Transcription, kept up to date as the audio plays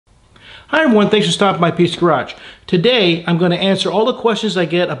Hi everyone, thanks for stopping by Pete's Garage. Today I'm going to answer all the questions I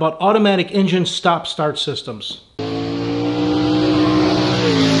get about automatic engine stop-start systems.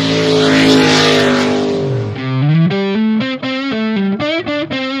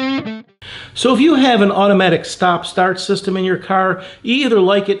 So if you have an automatic stop-start system in your car, you either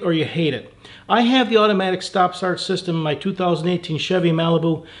like it or you hate it. I have the automatic stop-start system in my 2018 Chevy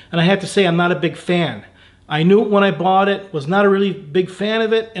Malibu, and I have to say I'm not a big fan. I knew it when I bought it, was not a really big fan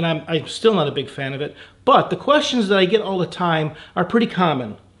of it, and I'm still not a big fan of it. But the questions that I get all the time are pretty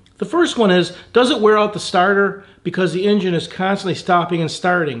common. The first one is, does it wear out the starter because the engine is constantly stopping and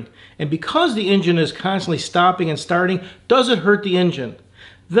starting? And because the engine is constantly stopping and starting, does it hurt the engine?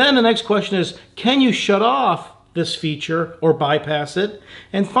 Then the next question is, can you shut off this feature or bypass it?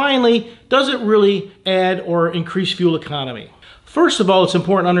 And finally, does it really add or increase fuel economy? First of all, it's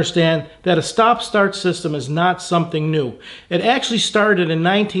important to understand that a stop-start system is not something new. It actually started in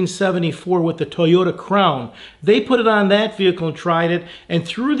 1974 with the Toyota Crown. They put it on that vehicle and tried it, and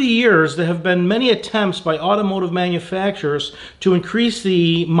through the years there have been many attempts by automotive manufacturers to increase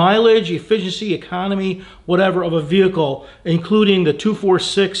the mileage, efficiency, economy, whatever of a vehicle, including the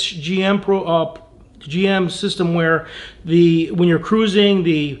 246 GM system where when you're cruising,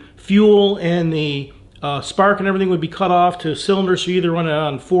 the fuel and the spark and everything would be cut off to cylinders, so you either run it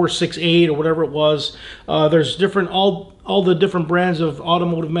on 4, 6, 8 or whatever it was. There's different, all the different brands of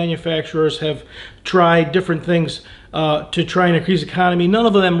automotive manufacturers have tried different things to try and increase economy. None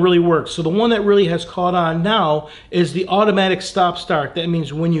of them really work. So the one that really has caught on now is the automatic stop-start. That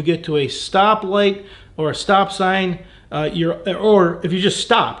means when you get to a stoplight or a stop sign, or if you just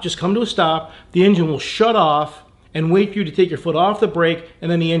stop, just come to a stop, the engine will shut off and wait for you to take your foot off the brake,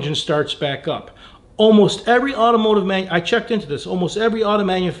 and then the engine starts back up. Almost every automotive I checked into this, almost every auto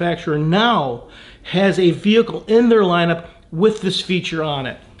manufacturer now has a vehicle in their lineup with this feature on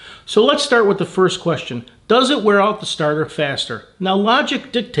it. So let's start with the first question. Does it wear out the starter faster? Now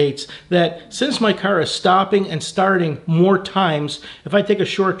logic dictates that since my car is stopping and starting more times, if I take a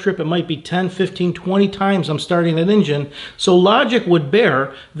short trip it might be 10, 15, 20 times I'm starting that engine. So logic would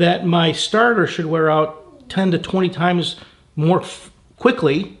bear that my starter should wear out 10 to 20 times more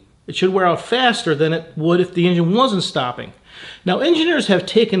quickly. It should wear out faster than it would if the engine wasn't stopping. Now, engineers have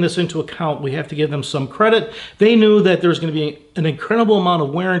taken this into account. We have to give them some credit. They knew that there's going to be an incredible amount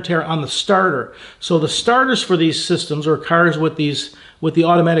of wear and tear on the starter. So the starters for these systems, or cars with the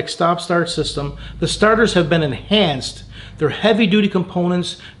automatic stop-start system, the starters have been enhanced. They're heavy-duty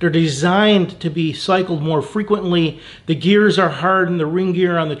components. They're designed to be cycled more frequently. The gears are hardened, the ring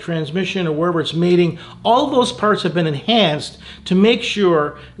gear on the transmission or wherever it's mating. All of those parts have been enhanced to make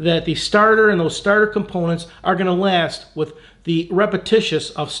sure that the starter and those starter components are going to last with the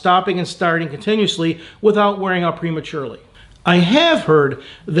repetitious of stopping and starting continuously without wearing out prematurely. I have heard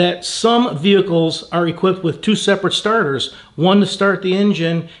that some vehicles are equipped with two separate starters, one to start the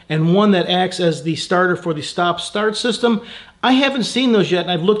engine and one that acts as the starter for the stop-start system. I haven't seen those yet,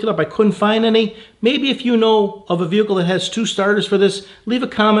 and I've looked it up. I couldn't find any. Maybe if you know of a vehicle that has two starters for this, leave a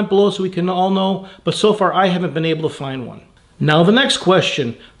comment below so we can all know, but so far I haven't been able to find one. Now the next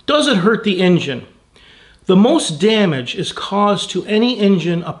question, does it hurt the engine? The most damage is caused to any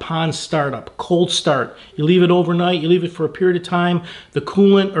engine upon startup, cold start. You leave it overnight, you leave it for a period of time, the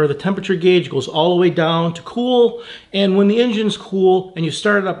coolant or the temperature gauge goes all the way down to cool, and when the engine's cool and you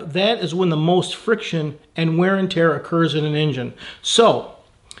start it up, that is when the most friction and wear and tear occurs in an engine. So,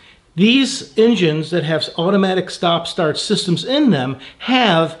 these engines that have automatic stop-start systems in them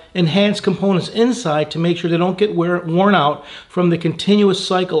have enhanced components inside to make sure they don't get worn out from the continuous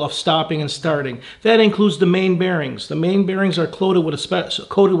cycle of stopping and starting. That includes the main bearings. The main bearings are coated with a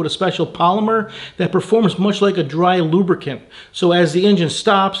special polymer that performs much like a dry lubricant. So as the engine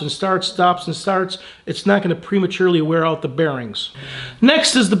stops and starts, stops and starts, it's not going to prematurely wear out the bearings.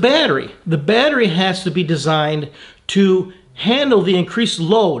 Next is the battery. The battery has to be designed to handle the increased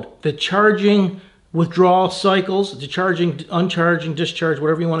load, the charging withdrawal cycles, the charging, uncharging, discharge,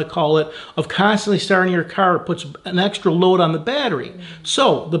 whatever you want to call it, of constantly starting your car. It puts an extra load on the battery.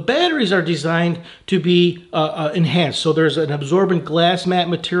 So the batteries are designed to be enhanced. So there's an absorbent glass mat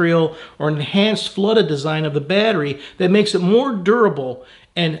material or an enhanced flooded design of the battery that makes it more durable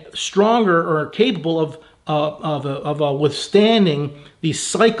and stronger or capable of withstanding these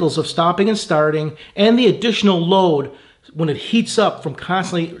cycles of stopping and starting and the additional load when it heats up from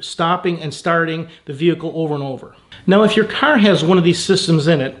constantly stopping and starting the vehicle over and over. Now, if your car has one of these systems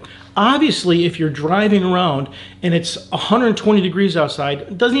in it, obviously if you're driving around and it's 120 degrees outside,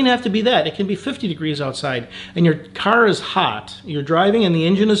 it doesn't even have to be that. It can be 50 degrees outside and your car is hot. You're driving and the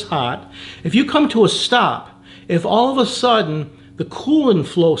engine is hot. If you come to a stop, if all of a sudden the coolant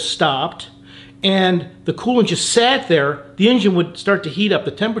flow stopped and the coolant just sat there, the engine would start to heat up.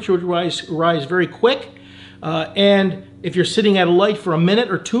 The temperature would rise very quick. And if you're sitting at a light for a minute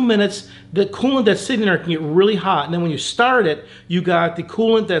or 2 minutes, the coolant that's sitting there can get really hot. And then when you start it, you got the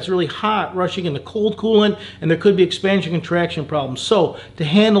coolant that's really hot rushing into cold coolant, and there could be expansion contraction problems. So to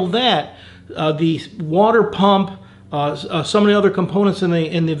handle that, the water pump, some of the other components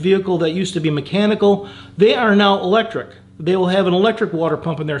in the vehicle that used to be mechanical, they are now electric. They will have an electric water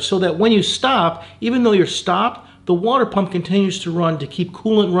pump in there so that when you stop, even though you're stopped, the water pump continues to run to keep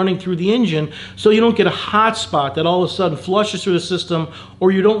coolant running through the engine so you don't get a hot spot that all of a sudden flushes through the system,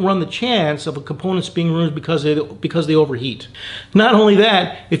 or you don't run the chance of components being ruined because they overheat. Not only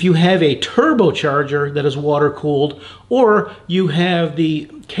that, if you have a turbocharger that is water cooled, or you have the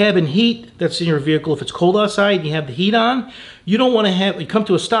cabin heat that's in your vehicle, if it's cold outside and you have the heat on, you don't want to have, you come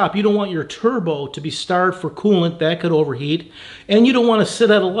to a stop, you don't want your turbo to be starved for coolant, that could overheat, and you don't want to sit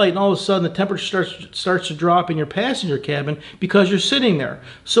at a light and all of a sudden the temperature starts to drop in your passenger cabin because you're sitting there.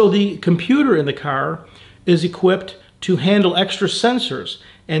 So the computer in the car is equipped to handle extra sensors,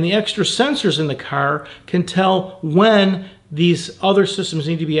 and the extra sensors in the car can tell when these other systems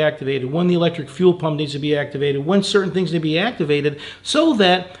need to be activated, when the electric fuel pump needs to be activated, when certain things need to be activated, so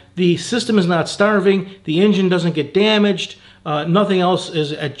that the system is not starving, the engine doesn't get damaged, nothing else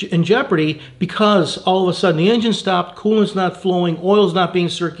is in jeopardy, because all of a sudden the engine stopped, coolant's not flowing, oil's not being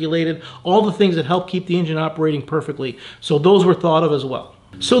circulated, all the things that help keep the engine operating perfectly. So those were thought of as well.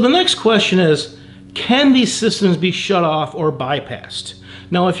 So the next question is, can these systems be shut off or bypassed?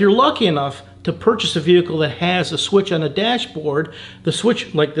 Now, if you're lucky enough to purchase a vehicle that has a switch on the dashboard, the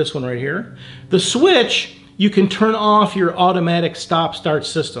switch like this one right here, the switch, you can turn off your automatic stop-start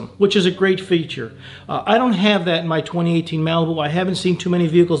system, which is a great feature. I don't have that in my 2018 Malibu. I haven't seen too many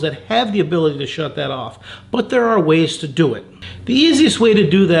vehicles that have the ability to shut that off, but there are ways to do it. The easiest way to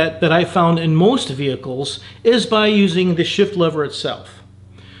do that I found in most vehicles is by using the shift lever itself.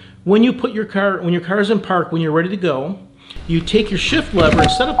 When you put your car, when your car is in park, when you're ready to go, you take your shift lever,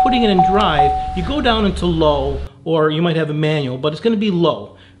 instead of putting it in drive, you go down into low, or you might have a manual, but it's going to be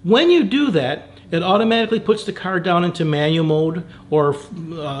low. When you do that, it automatically puts the car down into manual mode or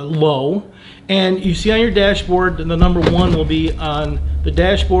low, and you see on your dashboard the number 1 will be on the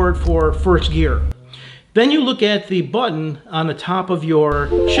dashboard for first gear. Then you look at the button on the top of your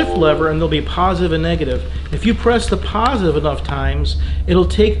shift lever, and there'll be positive and negative. If you press the positive enough times, it'll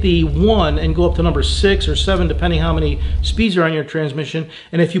take the 1 and go up to number 6 or 7, depending how many speeds are on your transmission.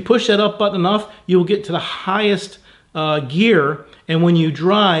 And if you push that up button enough, you'll get to the highest gear, and when you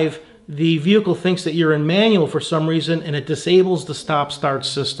drive, the vehicle thinks that you're in manual for some reason, and it disables the stop-start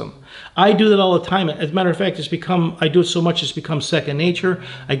system. I do that all the time. As a matter of fact, I do it so much it's become second nature.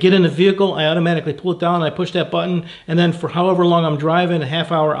 I get in the vehicle, I automatically pull it down, I push that button, and then for however long I'm driving, a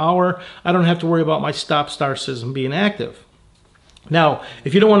half hour, hour, I don't have to worry about my stop-start system being active. Now,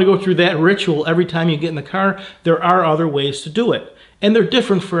 if you don't want to go through that ritual every time you get in the car, there are other ways to do it, and they're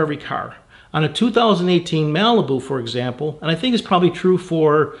different for every car. On a 2018 Malibu, for example, and I think it's probably true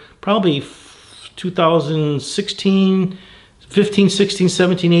for probably 2016, 15, 16,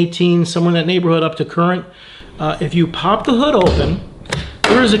 17, 18, somewhere in that neighborhood up to current, if you pop the hood open,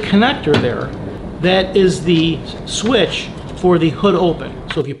 there is a connector there that is the switch for the hood open.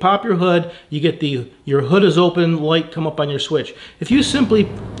 So if you pop your hood, you get your hood is open, light come up on your switch. If you simply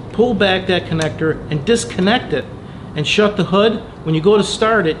pull back that connector and disconnect it, and shut the hood, when you go to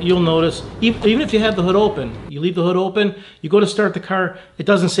start it, you'll notice, even if you have the hood open, you leave the hood open, you go to start the car, it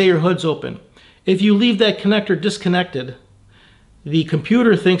doesn't say your hood's open. If you leave that connector disconnected, the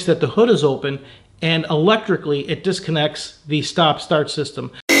computer thinks that the hood is open, and electrically it disconnects the stop-start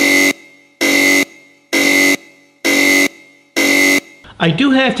system. I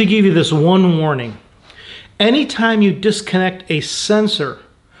do have to give you this one warning. Anytime you disconnect a sensor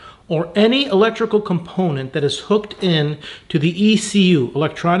or any electrical component that is hooked in to the ECU,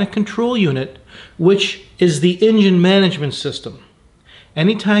 electronic control unit, which is the engine management system.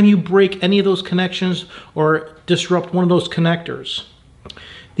 Anytime you break any of those connections or disrupt one of those connectors,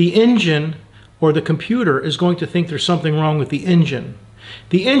 the engine or the computer is going to think there's something wrong with the engine.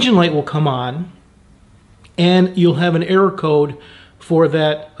 The engine light will come on, and you'll have an error code for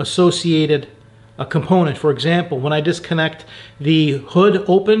that associated a component. For example, when I disconnect the hood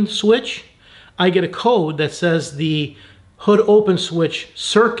open switch, I get a code that says the hood open switch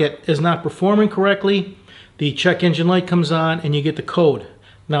circuit is not performing correctly. The check engine light comes on and you get the code.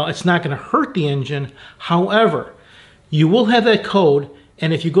 Now, it's not going to hurt the engine. However, you will have that code,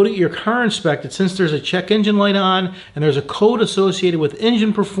 and if you go to get your car inspected, since there's a check engine light on and there's a code associated with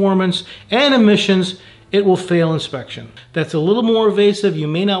engine performance and emissions, it will fail inspection. That's a little more invasive. You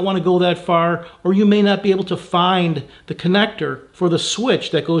may not want to go that far, or you may not be able to find the connector for the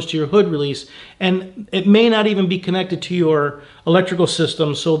switch that goes to your hood release, and it may not even be connected to your electrical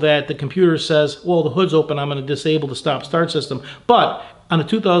system so that the computer says, well, the hood's open, I'm going to disable the stop-start system. But on a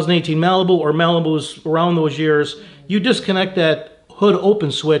 2018 Malibu or Malibus around those years, you disconnect that hood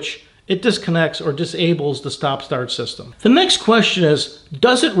open switch, it disconnects or disables the stop-start system. The next question is,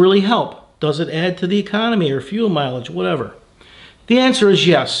 does it really help? Does it add to the economy or fuel mileage, whatever? The answer is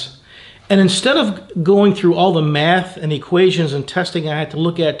yes. And instead of going through all the math and equations and testing I had to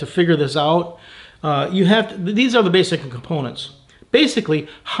look at to figure this out, these are the basic components. Basically,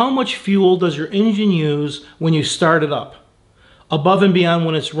 how much fuel does your engine use when you start it up, above and beyond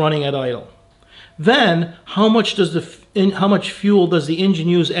when it's running at idle? Then, how much fuel does the engine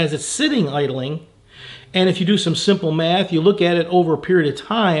use as it's sitting idling? And if you do some simple math, you look at it over a period of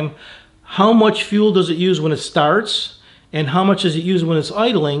time, how much fuel does it use when it starts, and how much does it use when it's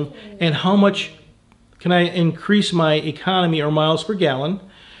idling, and how much can I increase my economy or miles per gallon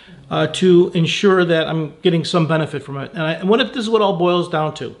to ensure that I'm getting some benefit from it. And what if this is what all boils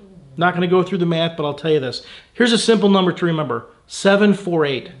down to? Not going to go through the math, but I'll tell you this. Here's a simple number to remember: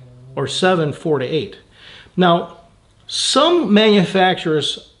 748, or 7 4 to 8. Now, some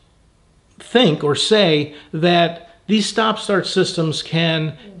manufacturers think or say that these stop-start systems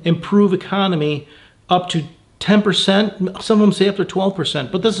can improve economy up to 10%. Some of them say up to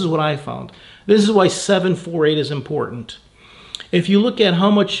 12%, but this is what I found. This is why 748 is important. If you look at how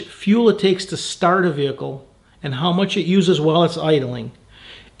much fuel it takes to start a vehicle and how much it uses while it's idling,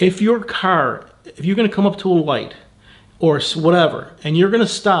 if you're going to come up to a light or whatever, and you're going to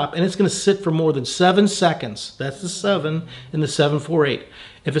stop, and it's going to sit for more than 7 seconds, that's the 7 in the 748.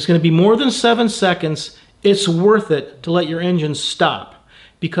 If it's going to be more than 7 seconds, it's worth it to let your engine stop,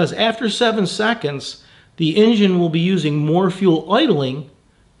 because after 7 seconds, the engine will be using more fuel idling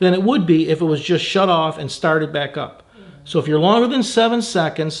than it would be if it was just shut off and started back up. So if you're longer than 7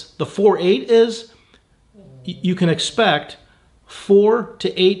 seconds, the 4.8 is, you can expect 4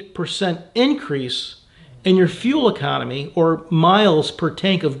 to 8% increase in your fuel economy or miles per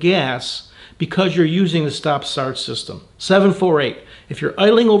tank of gas because you're using the stop-start system. 748. If you're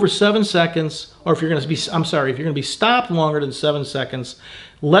idling over 7 seconds, or if you're going to be stopped longer than 7 seconds,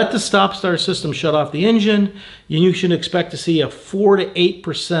 let the stop-start system shut off the engine, and you should expect to see a 4 to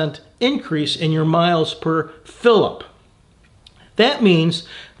 8% increase in your miles per fill-up. That means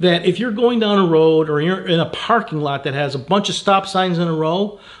that if you're going down a road or you're in a parking lot that has a bunch of stop signs in a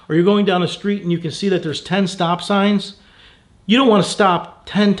row, or you're going down a street and you can see that there's 10 stop signs, you don't want to stop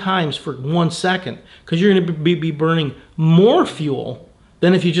 10 times for 1 second, because you're going to be burning more fuel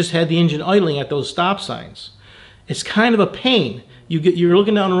than if you just had the engine idling at those stop signs. It's kind of a pain. You're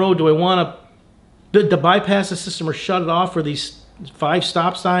looking down the road, do I want to bypass the system or shut it off for these 5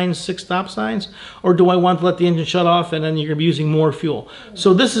 stop signs, 6 stop signs, or do I want to let the engine shut off and then you're going to be using more fuel?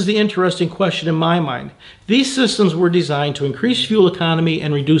 So this is the interesting question in my mind. These systems were designed to increase fuel economy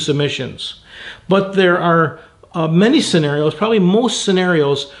and reduce emissions, but there are many scenarios, probably most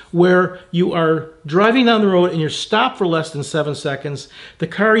scenarios, where you are driving down the road and you're stopped for less than 7 seconds. The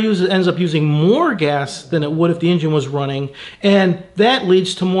car ends up using more gas than it would if the engine was running, and that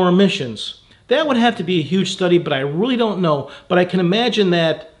leads to more emissions. That would have to be a huge study, but I really don't know. But I can imagine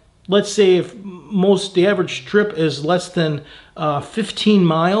that, let's say if the average trip is less than 15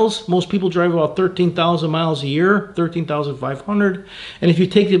 miles, most people drive about 13,000 miles a year, 13,500. And if you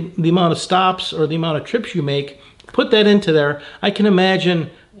take the amount of stops or the amount of trips you make, put that into there, I can imagine,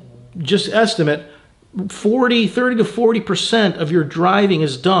 just estimate, 30 to 40% of your driving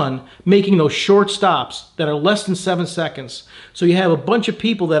is done making those short stops that are less than 7 seconds. So you have a bunch of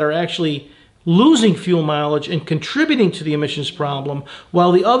people that are actually losing fuel mileage and contributing to the emissions problem,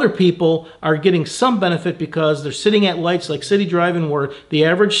 while the other people are getting some benefit because they're sitting at lights like city driving where the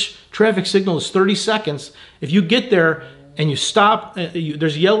average traffic signal is 30 seconds. If you get there and you stop,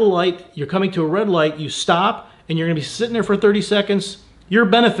 there's a yellow light, you're coming to a red light, you stop, and you're going to be sitting there for 30 seconds, you're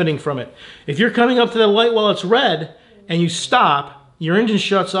benefiting from it. If you're coming up to the light while it's red and you stop, your engine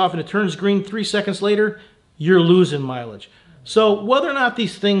shuts off and it turns green 3 seconds later, you're losing mileage. So whether or not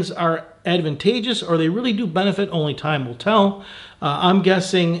these things are advantageous or they really do benefit, only time will tell. I'm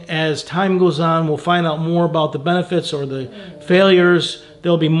guessing as time goes on, we'll find out more about the benefits or the failures.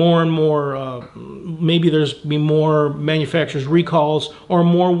 There'll be more and more, maybe there's be more manufacturers' recalls or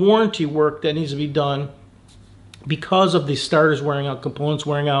more warranty work that needs to be done because of the starters wearing out, components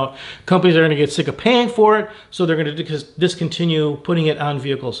wearing out. Companies are going to get sick of paying for it, so they're going to discontinue putting it on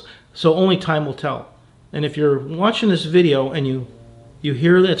vehicles. So only time will tell. And if you're watching this video and you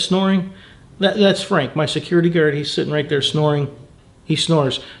hear that snoring, That's Frank, my security guard. He's sitting right there snoring. He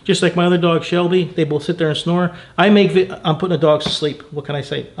snores. Just like my other dog, Shelby. They both sit there and snore. I'm putting the dogs to sleep. What can I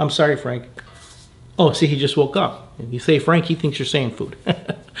say? I'm sorry, Frank. Oh, see, he just woke up. If you say Frank, he thinks you're saying food.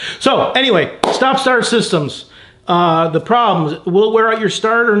 So, anyway, stop-start systems. The problems, will it wear out your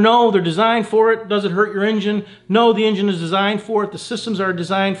starter? No, they're designed for it. Does it hurt your engine? No, the engine is designed for it. The systems are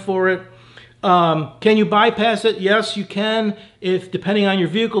designed for it. Can you bypass it? Yes, you can. If, depending on your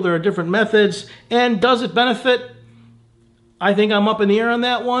vehicle, there are different methods. And does it benefit? I think I'm up in the air on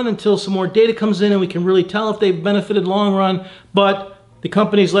that one until some more data comes in and we can really tell if they've benefited long run. But the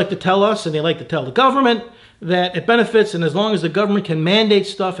companies like to tell us, and they like to tell the government, that it benefits, and as long as the government can mandate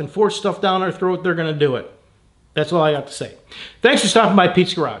stuff and force stuff down our throat, they're going to do it. That's all I got to say. Thanks for stopping by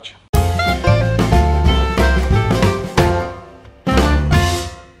Pete's Garage.